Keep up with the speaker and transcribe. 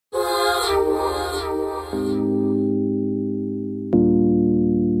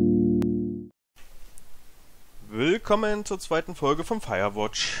Willkommen zur zweiten Folge vom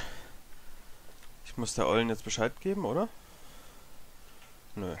Firewatch. Ich muss der Ollen jetzt Bescheid geben, oder?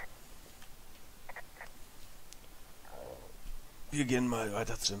 Nö. Wir gehen mal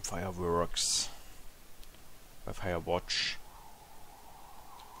weiter zu den Fireworks. Bei Firewatch.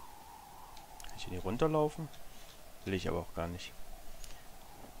 Kann ich hier nicht runterlaufen? Will ich aber auch gar nicht.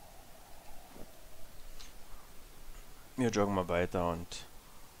 Wir joggen mal weiter und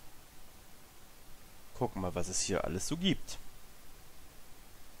gucken mal, was es hier alles so gibt.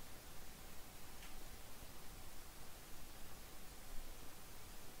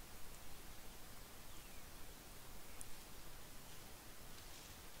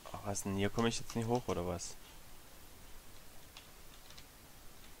 Ach, was denn? Hier komme ich jetzt nicht hoch, oder was?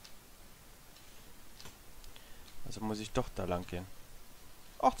 Also muss ich doch da lang gehen.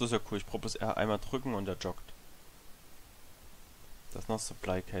 Ach, das ist ja cool. Ich probiere es eher einmal drücken und er joggt. Das ist noch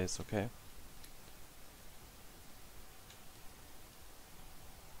Supply Case, okay.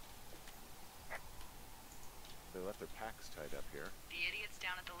 They left their packs tied up here. The idiots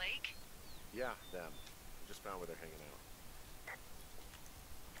down at the lake? Yeah, them. I just found where they're hanging out.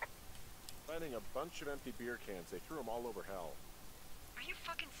 Finding a bunch of empty beer cans. They threw them all over hell. Are you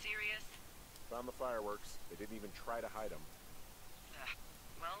fucking serious? Found the fireworks. They didn't even try to hide them. Ugh.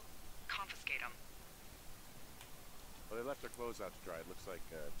 Well, confiscate them. Well, they left their clothes out to dry. It looks like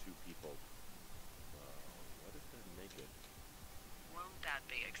two people. What if they're naked? Won't that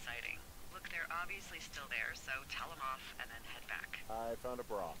be exciting? Look, they're obviously still there, so tell them off and then head back. I found a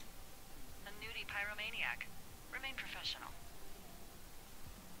bra. A nudie pyromaniac. Remain professional.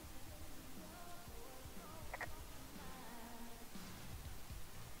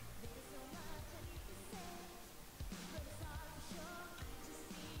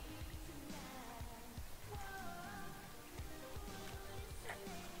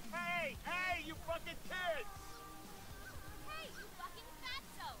 Hey, you fucking kids! Hey, you fucking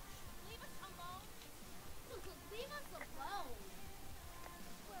fatso! Leave us alone! Leave us alone!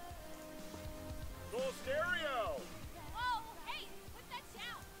 Full stereo! Whoa, hey, put that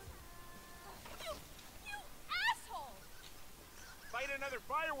down! You asshole! Fight another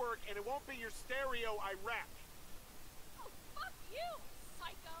firework and it won't be your stereo I wreck. Oh, fuck you,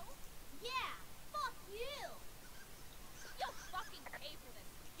 psycho! Yeah, fuck you! You'll fucking pay for this.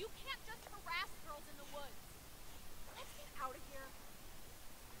 You can't just harass girls in the woods. Let's get out of here.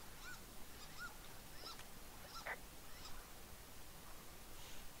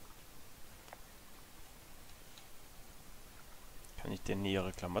 Kann ich denen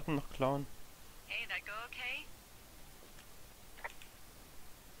ihre Klamotten noch klauen? Hey, that go okay?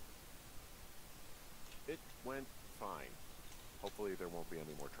 It went fine. Hopefully there won't be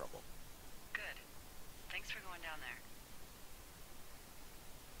any more trouble. Good. Thanks for going down there.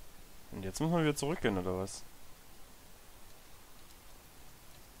 Und jetzt müssen wir wieder zurückgehen, oder was?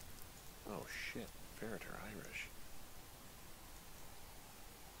 Oh shit, ferret are Irish.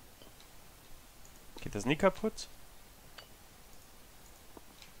 Geht das nie kaputt?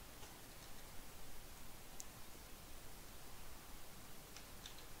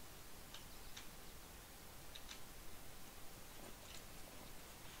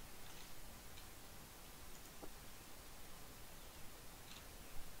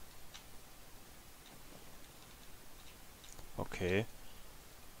 Okay.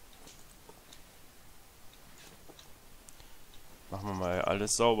 Machen wir mal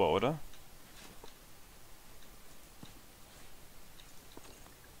alles sauber, oder?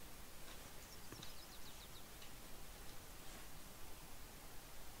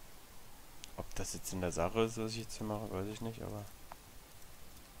 Ob das jetzt in der Sache ist, was ich jetzt hier mache, weiß ich nicht, aber...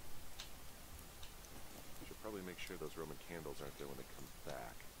 Should probably make sure those Roman candles aren't there when it comes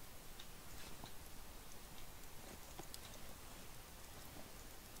back.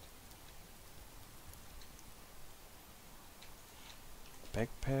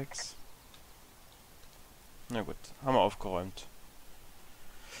 Backpacks. Na gut, haben wir aufgeräumt.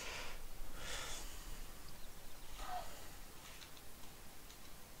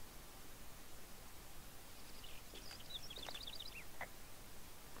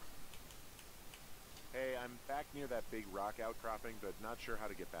 Hey, I'm back near that big rock outcropping, but not sure how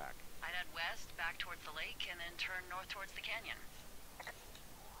to get back. I'd head west, back towards the lake, and then turn north towards the canyon.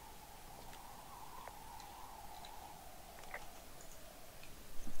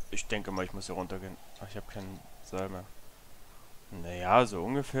 Ich denke mal, ich muss hier runtergehen. Ach, ich habe keinen Seil mehr. Naja, so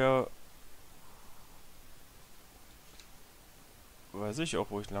ungefähr... Weiß ich auch,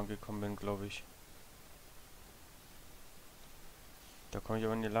 wo ich lang gekommen bin, glaube ich. Da komme ich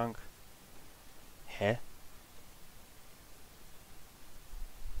aber nie lang. Hä?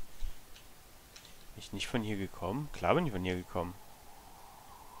 Ich nicht von hier gekommen? Klar bin ich von hier gekommen.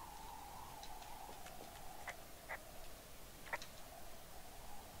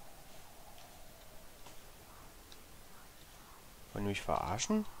 Wollen die mich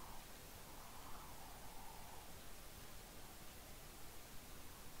verarschen?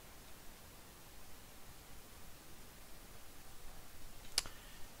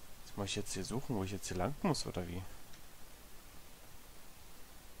 Jetzt muss ich jetzt hier suchen, wo ich jetzt hier lang muss, oder wie?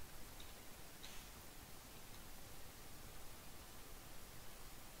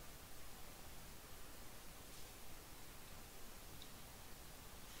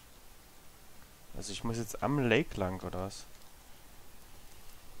 Also ich muss jetzt am Lake lang, oder was?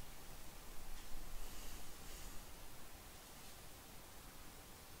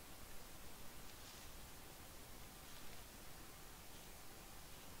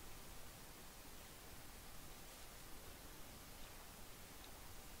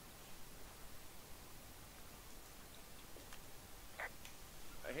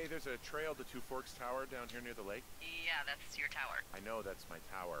 Hey, there's a trail to Two Forks Tower down here near the lake. Yeah, that's your tower. I know that's my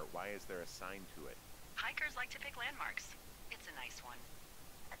tower. Why is there a sign to it? Hikers like to pick landmarks. It's a nice one.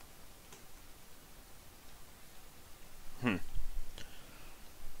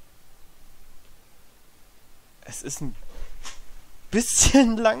 Es ist ein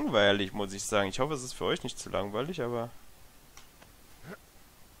bisschen langweilig, muss ich sagen. Ich hoffe, es ist für euch nicht zu langweilig, aber...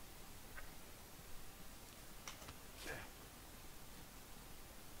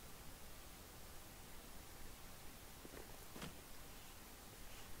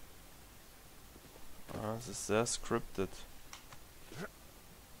 Es ist sehr scripted.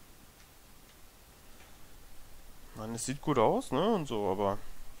 Man, es sieht gut aus, ne? Und so, aber...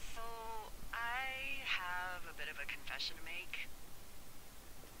 So, I have a bit of a confession to make.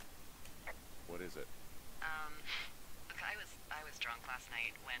 What is it? Look, I was drunk last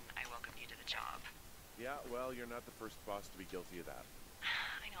night when I welcomed you to the job. Yeah, well, you're not the first boss to be guilty of that.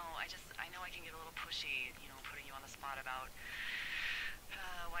 I know, I know I can get a little pushy, you know, putting you on the spot about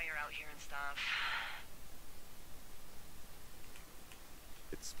why you're out here and stuff.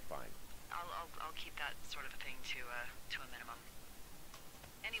 It's fine. I'll keep that sort of a thing to a minimum.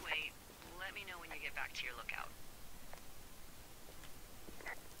 Anyway, let me know when you get back to your lookout.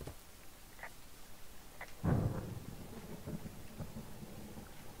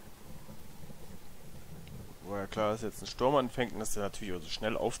 Wo ja klar ist, jetzt ein Sturm anfängt und dass der natürlich auch so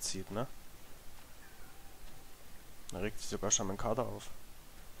schnell aufzieht, ne? Da regt sich sogar schon mein Kater auf.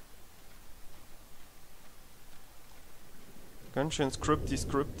 Ganz schön scripty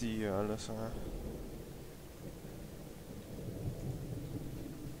hier alles, ja.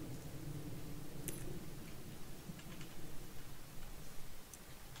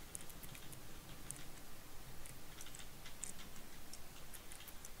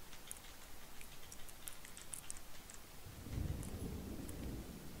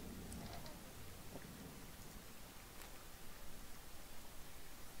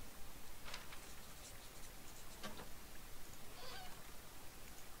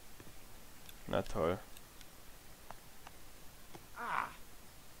 Na toll.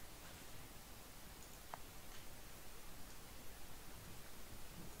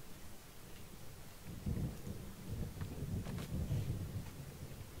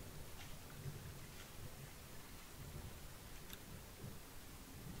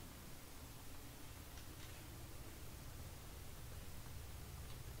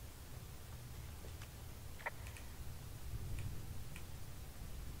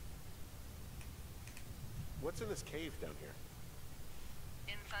 What's in this cave down here?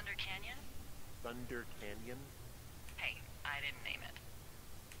 In Thunder Canyon? Thunder Canyon? Hey, I didn't name it.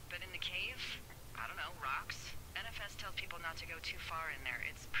 But in the cave, I don't know, rocks? NFS tells people not to go too far in there.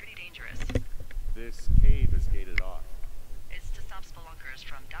 It's pretty dangerous. This cave is gated off. It's to stop spelunkers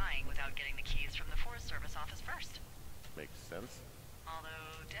from dying without getting the keys from the Forest Service office first. Makes sense.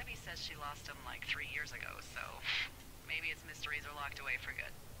 Although Debbie says she lost them like 3 years ago, so maybe its mysteries are locked away for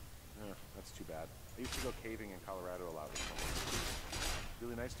good. That's too bad. I used to go caving in Colorado a lot this summer.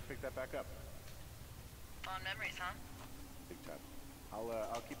 Really nice to pick that back up. Fond memories, huh? Big time.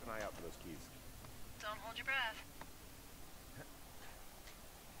 I'll keep an eye out for those keys. Don't hold your breath.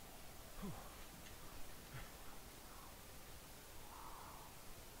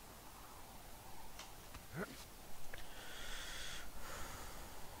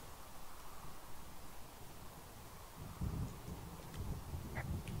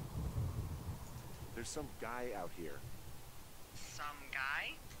 There's some guy out here. Some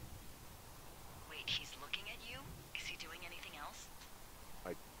guy? Wait, he's looking at you? Is he doing anything else?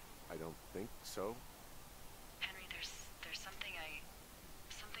 I don't think so. Henry, there's something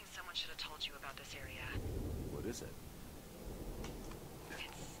someone should have told you about about this area. What is it?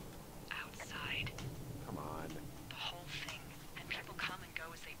 It's outside. Come on. The whole thing. And people come and go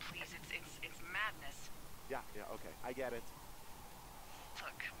as they please. It's madness. Yeah, okay. I get it.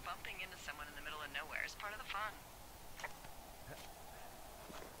 Look, bumping into someone in the middle of nowhere is part of the fun.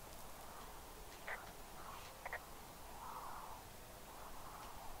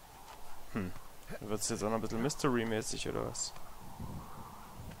 Wird's jetzt auch noch ein bisschen Mystery-mäßig, oder was?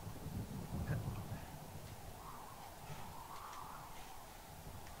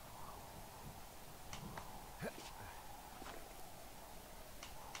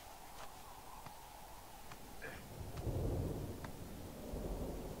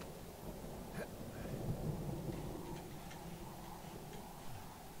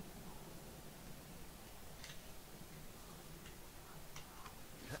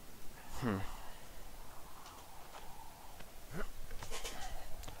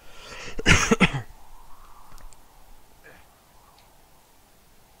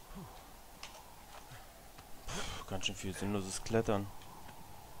 Ganz schön viel sinnloses Klettern.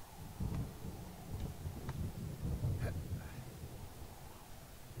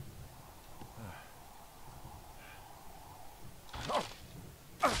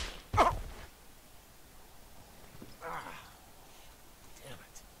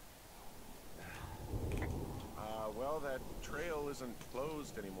 Well, that trail isn't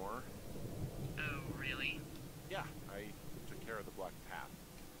closed anymore. Oh, really? Yeah, I took care of the blocked path.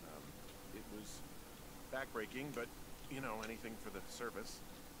 It was backbreaking, but, you know, anything for the service.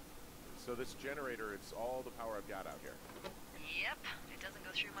 So this generator, it's all the power I've got out here. Yep. It doesn't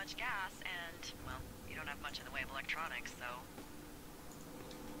go through much gas, and, well, you don't have much in the way of electronics, so...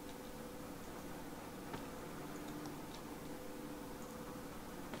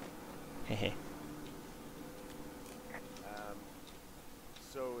 Hehe.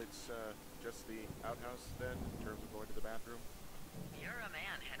 So it's just the outhouse then, in terms of going to the bathroom? You're a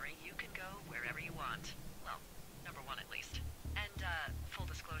man, Henry. You can go wherever you want. Well, number one at least. And, full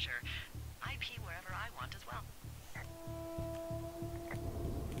disclosure, I pee wherever I want as well.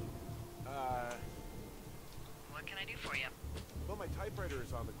 What can I do for you? Well, my typewriter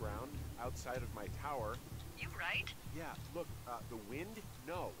is on the ground, outside of my tower. You right? Yeah, look, the wind?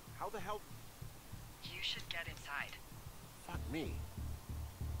 No. How the hell? You should get inside. Fuck me.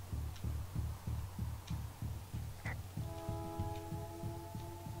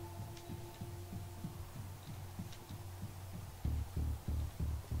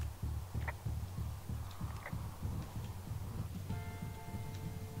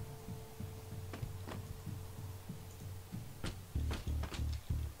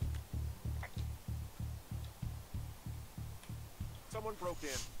 Someone broke in.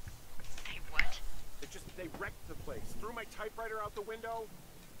 Hey, what? They wrecked the place. Threw my typewriter out the window.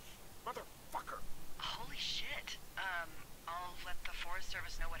 Motherfucker. Holy shit. I'll let the Forest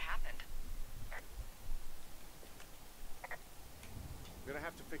Service know what happened. I'm gonna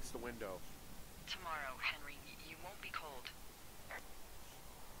have to fix the window. Tomorrow, Henry. You won't be cold.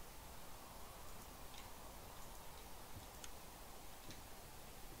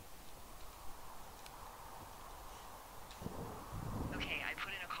 Okay, I put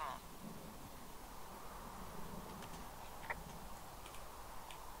in a call.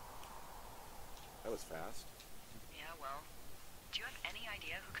 That was fast. Yeah, well, do you have any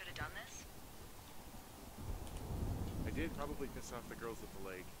idea who could have done this? I did probably piss off the girls at the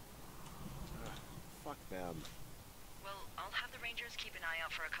lake. Fuck them. Well, I'll have the Rangers keep an eye out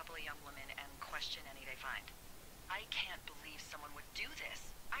for a couple of young women and question any they find. I can't believe someone would do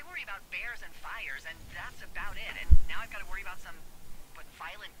this. I worry about bears and fires, and that's about it. And now I've got to worry about some,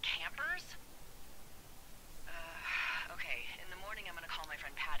 violent campers? Okay, in the morning I'm going to call my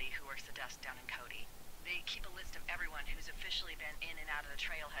friend Patty, who works the desk down in Cody. They keep a list of everyone who's officially been in and out of the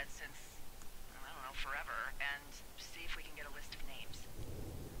trailhead since, I don't know, forever, and see if we can get a list of names.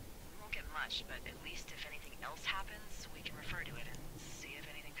 We won't get much, but at least if anything else happens, we can refer to it and see if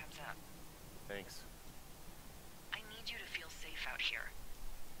anything comes up. Thanks. I need you to feel safe out here.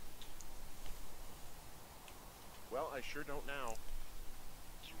 Well, I sure don't now.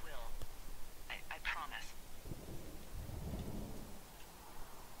 You will. I promise.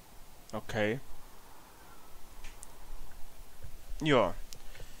 Okay. Ja.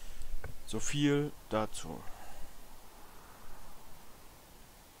 So viel dazu.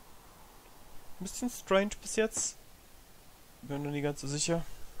 Ein bisschen strange bis jetzt. Bin noch nicht ganz so sicher.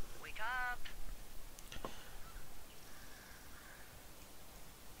 Wake up.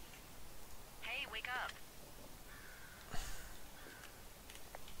 Hey, wake up.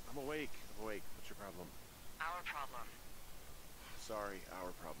 I'm awake. What's your problem? Our problem. Sorry,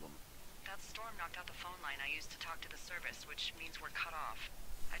 our problem. That storm knocked out the phone line I used to talk to the service, which means we're cut off.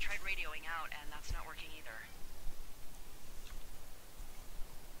 I tried radioing out, and that's not working either.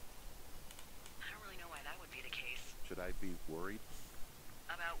 I don't really know why that would be the case. Should I be worried?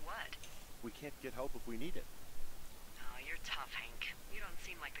 About what? We can't get help if we need it. Oh, you're tough, Hank. You don't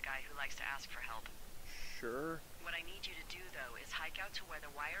seem like the guy who likes to ask for help. Sure. What I need you to do, though, is hike out to where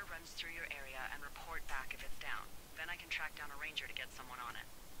the wire runs through your area and report back if it's down. Then I can track down a ranger to get someone on it.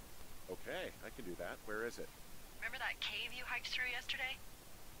 Okay, I can do that. Where is it? Remember that cave you hiked through yesterday?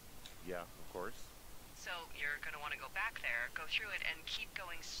 Yeah, of course. So you're going to want to go back there, go through it, and keep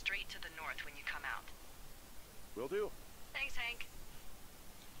going straight to the north when you come out. Will do. Thanks, Hank.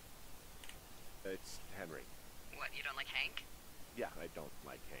 It's Henry. What, you don't like Hank? Yeah, I don't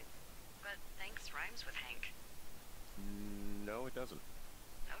like Hank. But thanks rhymes with Hank. No, it doesn't.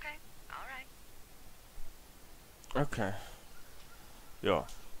 Okay, alright. Okay. Ja.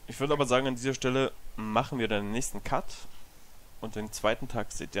 Ich würde aber sagen, an dieser Stelle machen wir dann den nächsten Cut. Und den zweiten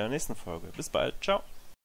Tag seht ihr in der nächsten Folge. Bis bald. Ciao.